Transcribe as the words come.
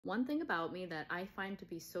One thing about me that I find to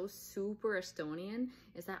be so super Estonian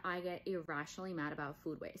is that I get irrationally mad about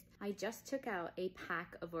food waste. I just took out a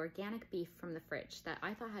pack of organic beef from the fridge that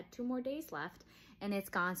I thought had 2 more days left, and it's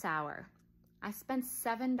gone sour. I spent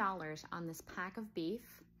 $7 on this pack of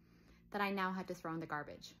beef that I now had to throw in the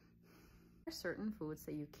garbage. There are certain foods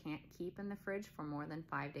that you can't keep in the fridge for more than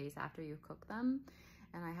 5 days after you cook them.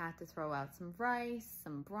 And I had to throw out some rice,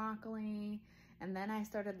 some broccoli, and then I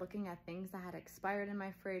started looking at things that had expired in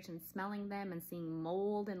my fridge and smelling them and seeing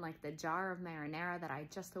mold in like the jar of marinara that I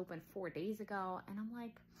just opened 4 days ago. And I'm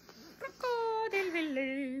like,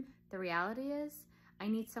 the reality is I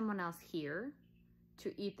need someone else here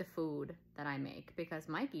to eat the food that I make, because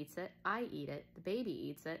Mike eats it, I eat it, the baby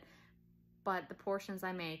eats it, but the portions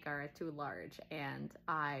I make are too large, and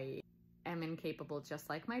I am incapable, just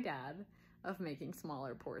like my dad, of making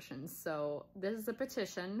smaller portions. So this is a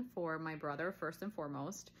petition for my brother, first and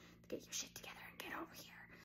foremost, to get your shit together and get over here.